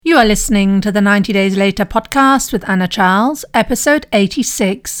are listening to the 90 Days Later podcast with Anna Charles, episode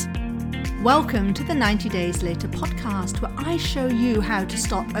 86. Welcome to the 90 Days Later podcast, where I show you how to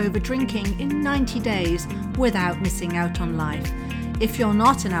stop over drinking in 90 days without missing out on life. If you're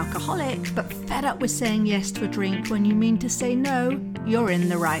not an alcoholic, but fed up with saying yes to a drink when you mean to say no, you're in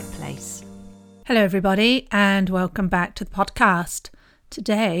the right place. Hello everybody, and welcome back to the podcast.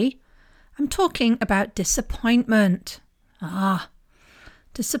 Today, I'm talking about disappointment.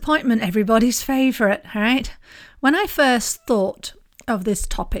 Disappointment, everybody's favourite, right? When I first thought of this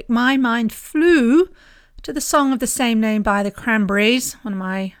topic, my mind flew to the song of the same name by the Cranberries, one of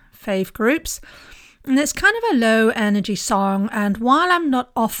my fave groups. And it's kind of a low energy song, and while I'm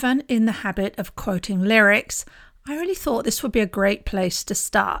not often in the habit of quoting lyrics, I really thought this would be a great place to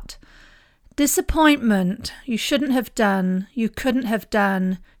start. Disappointment, you shouldn't have done, you couldn't have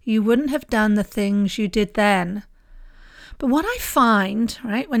done, you wouldn't have done the things you did then. But what I find,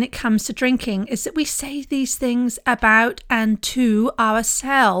 right, when it comes to drinking is that we say these things about and to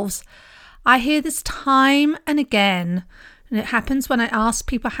ourselves. I hear this time and again, and it happens when I ask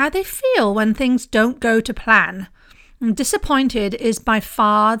people how they feel when things don't go to plan. And disappointed is by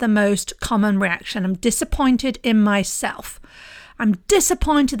far the most common reaction. I'm disappointed in myself. I'm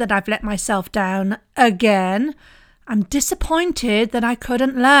disappointed that I've let myself down again. I'm disappointed that I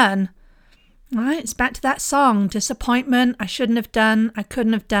couldn't learn. Right, it's back to that song, disappointment, I shouldn't have done, I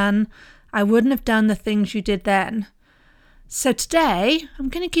couldn't have done, I wouldn't have done the things you did then. So today, I'm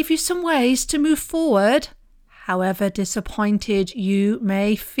going to give you some ways to move forward, however disappointed you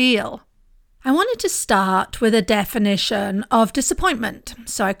may feel. I wanted to start with a definition of disappointment.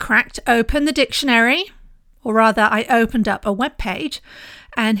 So I cracked open the dictionary, or rather I opened up a web page,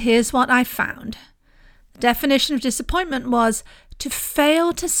 and here's what I found. The definition of disappointment was to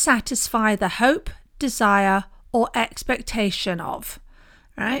fail to satisfy the hope, desire, or expectation of.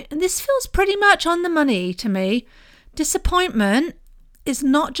 Right? And this feels pretty much on the money to me. Disappointment is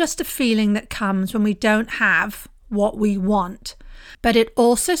not just a feeling that comes when we don't have what we want, but it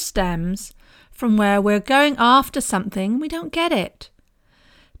also stems from where we're going after something, we don't get it.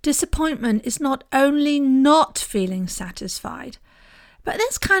 Disappointment is not only not feeling satisfied, but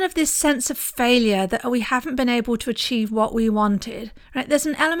there's kind of this sense of failure that we haven't been able to achieve what we wanted. Right? There's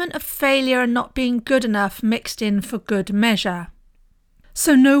an element of failure and not being good enough mixed in for good measure.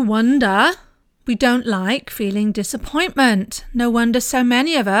 So no wonder we don't like feeling disappointment. No wonder so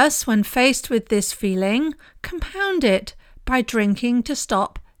many of us, when faced with this feeling, compound it by drinking to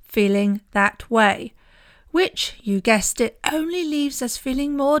stop feeling that way, which, you guessed it, only leaves us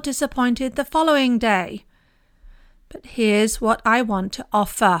feeling more disappointed the following day. But here's what I want to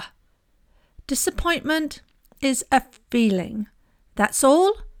offer. Disappointment is a feeling. That's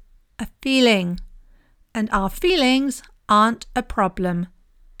all, a feeling. And our feelings aren't a problem,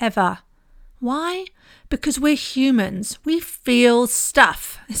 ever. Why? Because we're humans. We feel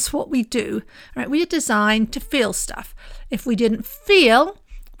stuff. It's what we do. Right? We are designed to feel stuff. If we didn't feel,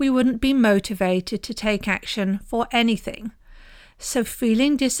 we wouldn't be motivated to take action for anything. So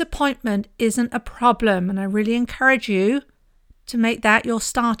feeling disappointment isn't a problem, and I really encourage you to make that your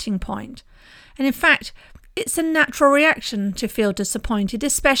starting point. And in fact, it's a natural reaction to feel disappointed,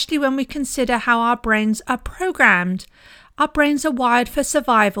 especially when we consider how our brains are programmed. Our brains are wired for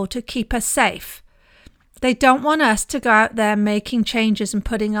survival to keep us safe. They don't want us to go out there making changes and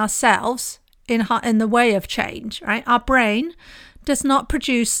putting ourselves in the way of change, right? Our brain does not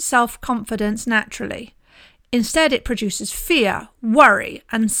produce self-confidence naturally. Instead, it produces fear, worry,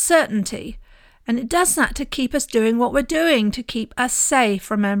 uncertainty. And it does that to keep us doing what we're doing, to keep us safe.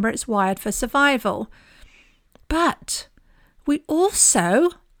 Remember, it's wired for survival. But we also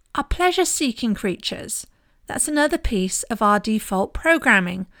are pleasure-seeking creatures. That's another piece of our default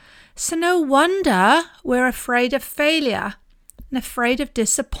programming. So no wonder we're afraid of failure and afraid of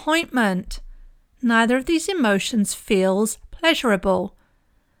disappointment. Neither of these emotions feels pleasurable.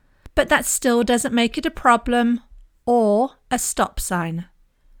 But that still doesn't make it a problem or a stop sign.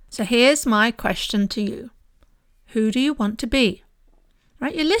 So here's my question to you. Who do you want to be?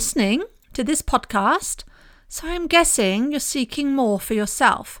 Right, you're listening to this podcast, so I'm guessing you're seeking more for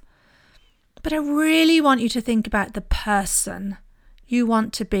yourself. But I really want you to think about the person you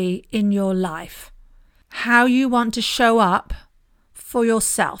want to be in your life. How you want to show up for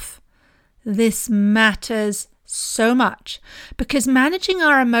yourself. This matters so much, because managing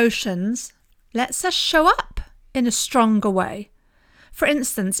our emotions lets us show up in a stronger way. For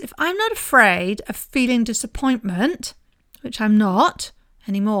instance, if I'm not afraid of feeling disappointment, which I'm not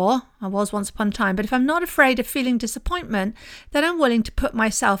anymore, I was once upon a time, but if I'm not afraid of feeling disappointment, then I'm willing to put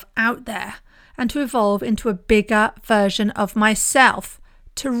myself out there and to evolve into a bigger version of myself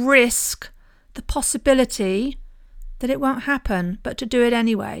to risk the possibility that it won't happen, but to do it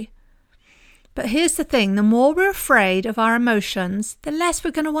anyway. But here's the thing, the more we're afraid of our emotions, the less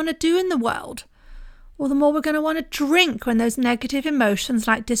we're going to want to do in the world, or the more we're going to want to drink when those negative emotions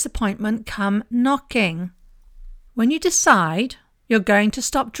like disappointment come knocking. When you decide you're going to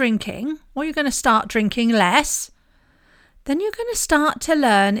stop drinking, or you're going to start drinking less, then you're going to start to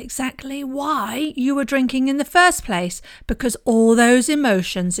learn exactly why you were drinking in the first place, because all those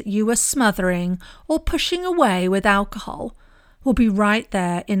emotions that you were smothering or pushing away with alcohol will be right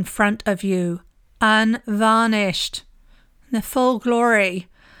there in front of you, unvarnished, in their full glory.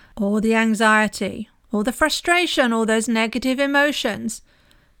 All the anxiety, all the frustration, all those negative emotions.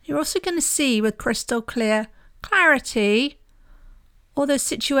 You're also going to see with crystal clear clarity all those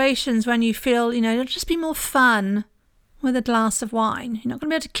situations when you feel, it'll just be more fun with a glass of wine. You're not going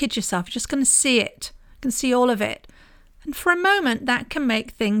to be able to kid yourself. You're just going to see it. You can see all of it. And for a moment, that can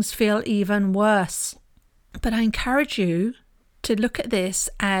make things feel even worse. But I encourage you to look at this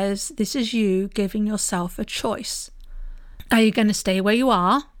as this is you giving yourself a choice. Are you going to stay where you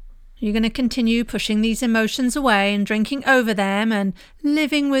are? Are you going to continue pushing these emotions away and drinking over them and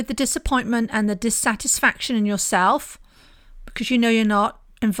living with the disappointment and the dissatisfaction in yourself because you know you're not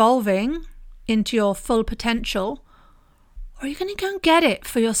evolving into your full potential? Or are you going to go and get it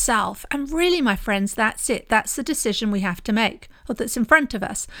for yourself? And really, my friends, that's it. That's the decision we have to make, or that's in front of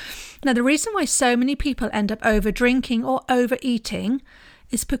us. Now, the reason why so many people end up over drinking or overeating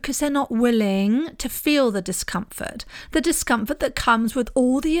is because they're not willing to feel the discomfort that comes with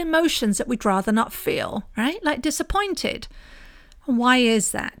all the emotions that we'd rather not feel, right? Like disappointed. And why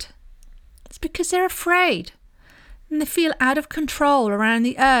is that? It's because they're afraid and they feel out of control around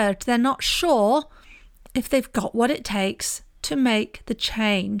the urge. They're not sure if they've got what it takes to make the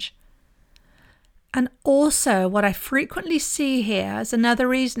change. And also what I frequently see here as another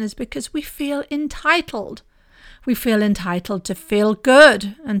reason is because we feel entitled. We feel entitled to feel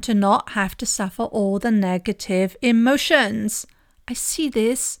good and to not have to suffer all the negative emotions. I see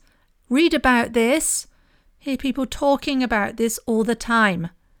this, read about this, hear people talking about this all the time.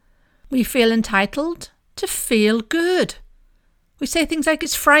 We feel entitled to feel good. We say things like,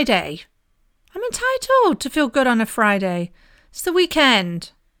 it's Friday. I'm entitled to feel good on a Friday. It's the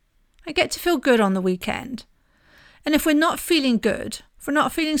weekend. I get to feel good on the weekend. And if we're not feeling good, if we're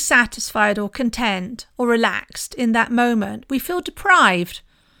not feeling satisfied or content or relaxed in that moment, we feel deprived.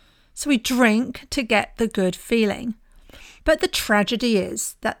 So we drink to get the good feeling. But the tragedy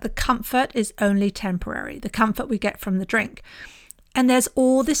is that the comfort is only temporary, the comfort we get from the drink. And there's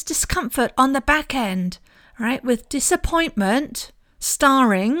all this discomfort on the back end, right? With disappointment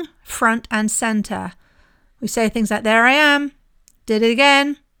starring front and center. We say things like, there I am, did it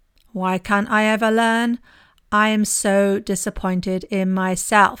again. Why can't I ever learn? I am so disappointed in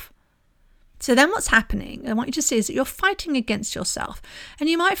myself. So then what's happening, I want you to see, is that you're fighting against yourself. And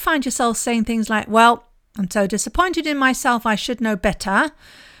you might find yourself saying things like, well, I'm so disappointed in myself, I should know better,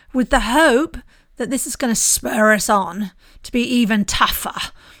 with the hope that this is going to spur us on to be even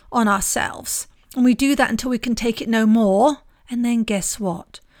tougher on ourselves. And we do that until we can take it no more. And then guess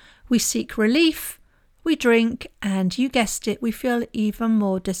what? We seek relief, we drink, and you guessed it, we feel even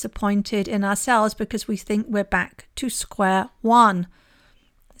more disappointed in ourselves because we think we're back to square one.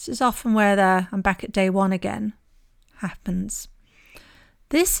 This is often where the I'm back at day one again happens.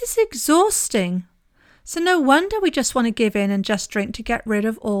 This is exhausting. So no wonder we just want to give in and just drink to get rid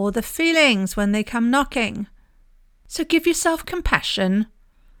of all the feelings when they come knocking. So give yourself compassion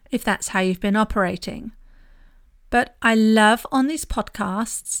if that's how you've been operating. But I love on these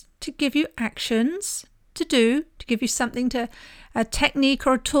podcasts to give you actions to do, to give you something to, a technique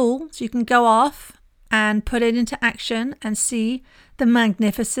or a tool so you can go off and put it into action and see the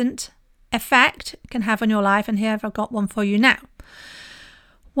magnificent effect it can have on your life. And here I've got one for you now.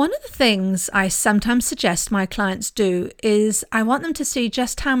 One of the things I sometimes suggest my clients do is I want them to see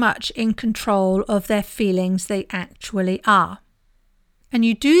just how much in control of their feelings they actually are. And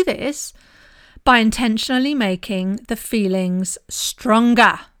you do this by intentionally making the feelings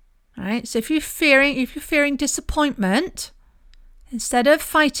stronger. Right? So if you're fearing disappointment, instead of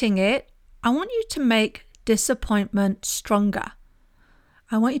fighting it, I want you to make disappointment stronger.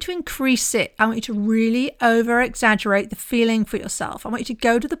 I want you to increase it. I want you to really over-exaggerate the feeling for yourself. I want you to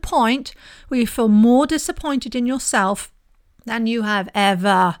go to the point where you feel more disappointed in yourself than you have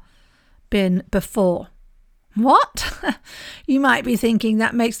ever been before. What? You might be thinking,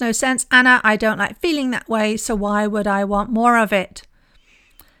 that makes no sense. Anna, I don't like feeling that way, so why would I want more of it?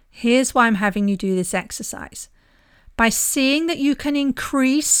 Here's why I'm having you do this exercise. By seeing that you can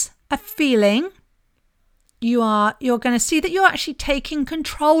increase a feeling, you're going to see that you're actually taking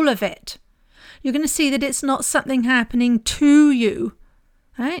control of it. You're going to see that it's not something happening to you,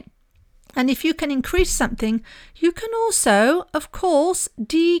 right? And if you can increase something, you can also, of course,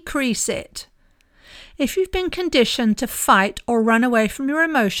 decrease it. If you've been conditioned to fight or run away from your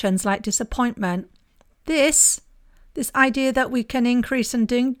emotions like disappointment, this idea that we can increase and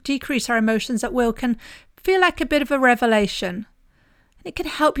decrease our emotions at will can feel like a bit of a revelation. It can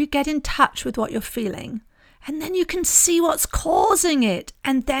help you get in touch with what you're feeling. And then you can see what's causing it.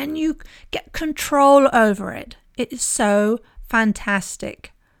 And then you get control over it. It is so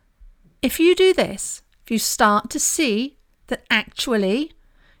fantastic. If you do this, if you start to see that actually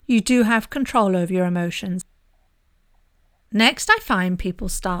you do have control over your emotions. Next, I find people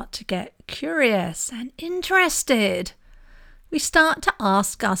start to get curious and interested. We start to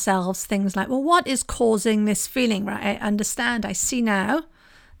ask ourselves things like, well, what is causing this feeling, right? I understand, I see now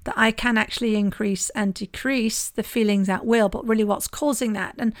that I can actually increase and decrease the feelings at will, but really what's causing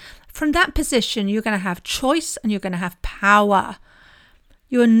that? And from that position, you're going to have choice and you're going to have power.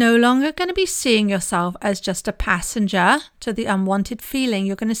 You are no longer going to be seeing yourself as just a passenger to the unwanted feeling.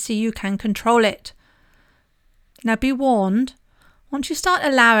 You're going to see you can control it. Now be warned, once you start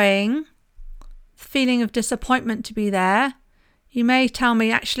allowing the feeling of disappointment to be there, you may tell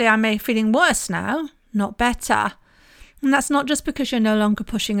me, actually, I'm feeling worse now, not better. And that's not just because you're no longer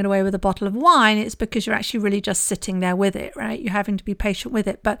pushing it away with a bottle of wine. It's because you're actually really just sitting there with it, right? You're having to be patient with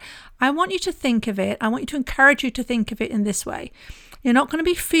it. But I want you to think of it. I want you to encourage you to think of it in this way. You're not going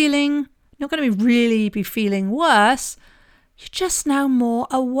to really be feeling worse. You're just now more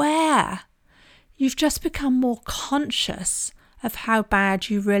aware. You've just become more conscious of how bad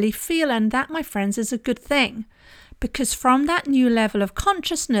you really feel. And that, my friends, is a good thing. Because from that new level of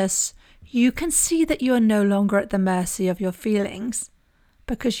consciousness, you can see that you are no longer at the mercy of your feelings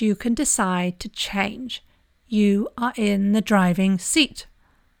because you can decide to change. You are in the driving seat.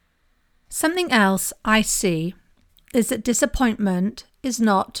 Something else I see is that disappointment is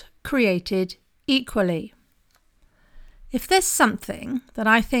not created equally. If there's something that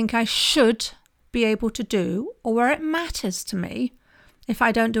I think I should be able to do or where it matters to me, if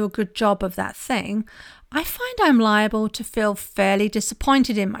I don't do a good job of that thing, I find I'm liable to feel fairly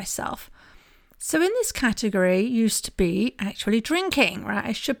disappointed in myself. So in this category used to be actually drinking, right?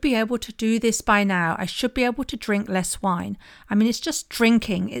 I should be able to do this by now. I should be able to drink less wine. I mean, it's just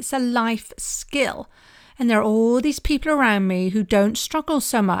drinking. It's a life skill. And there are all these people around me who don't struggle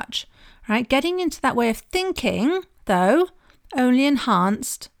so much, right? Getting into that way of thinking, though, only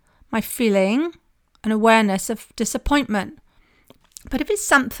enhanced my feeling and awareness of disappointment. But if it's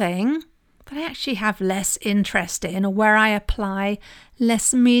something that I actually have less interest in or where I apply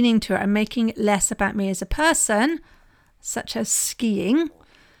less meaning to it, I'm making it less about me as a person, such as skiing,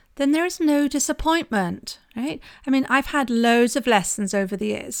 then there is no disappointment, right? I mean, I've had loads of lessons over the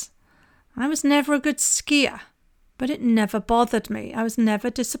years. I was never a good skier, but it never bothered me. I was never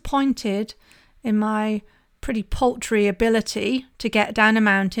disappointed in my pretty paltry ability to get down a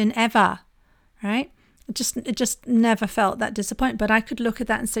mountain ever, right? It just never felt that disappointment. But I could look at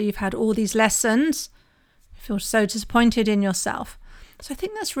that and say, you've had all these lessons. You feel so disappointed in yourself. So I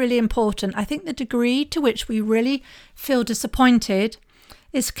think that's really important. I think the degree to which we really feel disappointed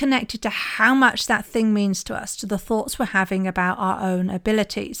is connected to how much that thing means to us, to the thoughts we're having about our own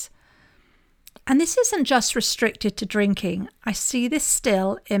abilities. And this isn't just restricted to drinking. I see this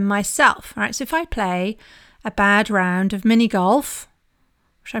still in myself. Right? So if I play a bad round of mini golf,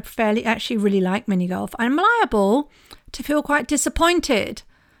 which I actually really like mini golf, I'm liable to feel quite disappointed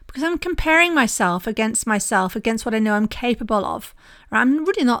because I'm comparing myself against what I know I'm capable of. Right? I'm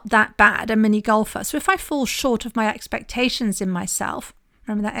really not that bad a mini golfer. So if I fall short of my expectations in myself,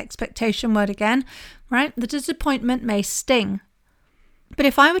 remember that expectation word again, right? The disappointment may sting. But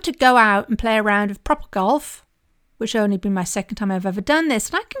if I were to go out and play a round of proper golf, which will only be my second time I've ever done this,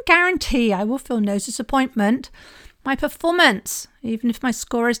 and I can guarantee I will feel no disappointment. My performance, even if my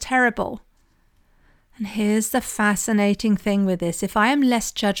score is terrible. And here's the fascinating thing with this. If I am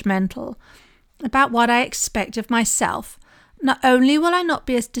less judgmental about what I expect of myself, not only will I not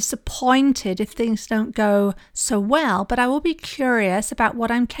be as disappointed if things don't go so well, but I will be curious about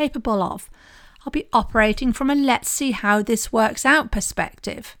what I'm capable of. I'll be operating from a let's see how this works out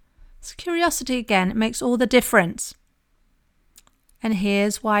perspective. It's curiosity again. It makes all the difference. And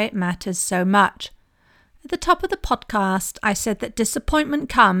here's why it matters so much. At the top of the podcast, I said that disappointment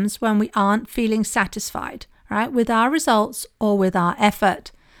comes when we aren't feeling satisfied, right, with our results or with our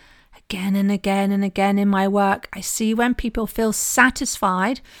effort. Again and again and again in my work, I see when people feel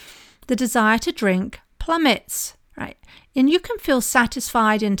satisfied, the desire to drink plummets, right? And you can feel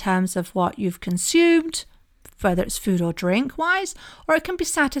satisfied in terms of what you've consumed, whether it's food or drink wise, or it can be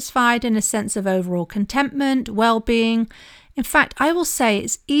satisfied in a sense of overall contentment, well-being. In fact, I will say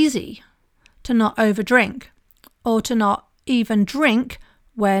it's easy to not overdrink or to not even drink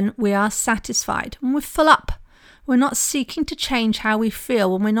when we are satisfied, when we're full up. We're not seeking to change how we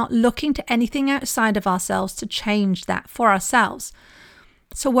feel, when we're not looking to anything outside of ourselves to change that for ourselves.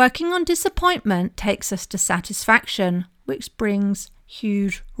 So working on disappointment takes us to satisfaction, which brings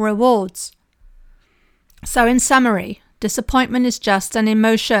huge rewards. So in summary, disappointment is just an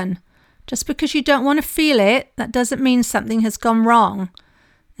emotion. Just because you don't want to feel it, that doesn't mean something has gone wrong.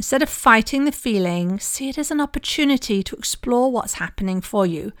 Instead of fighting the feeling, see it as an opportunity to explore what's happening for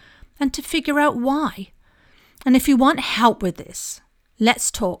you and to figure out why. And if you want help with this, let's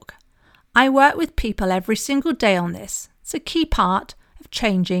talk. I work with people every single day on this. It's a key part of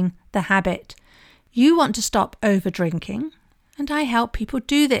changing the habit. You want to stop over drinking, and I help people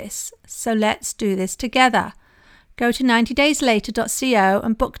do this. So let's do this together. Go to 90dayslater.co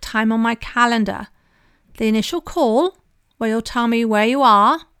and book time on my calendar. The initial call, where you'll tell me where you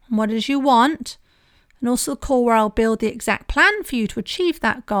are and what it is you want, and also the call where I'll build the exact plan for you to achieve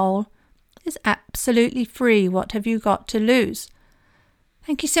that goal, is absolutely free. What have you got to lose?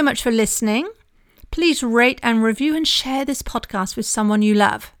 Thank you so much for listening. Please rate and review and share this podcast with someone you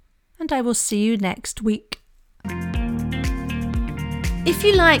love. And I will see you next week. If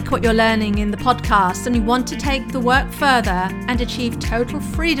you like what you're learning in the podcast and you want to take the work further and achieve total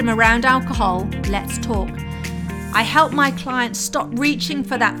freedom around alcohol, let's talk. I help my clients stop reaching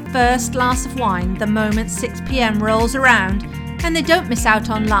for that first glass of wine the moment 6 p.m. rolls around and they don't miss out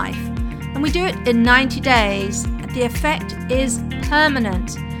on life. And we do it in 90 days. The effect is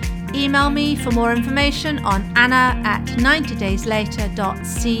permanent. Email me for more information on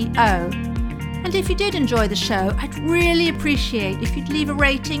anna@90dayslater.co. And if you did enjoy the show, I'd really appreciate if you'd leave a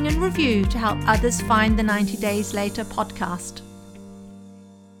rating and review to help others find the 90 Days Later podcast.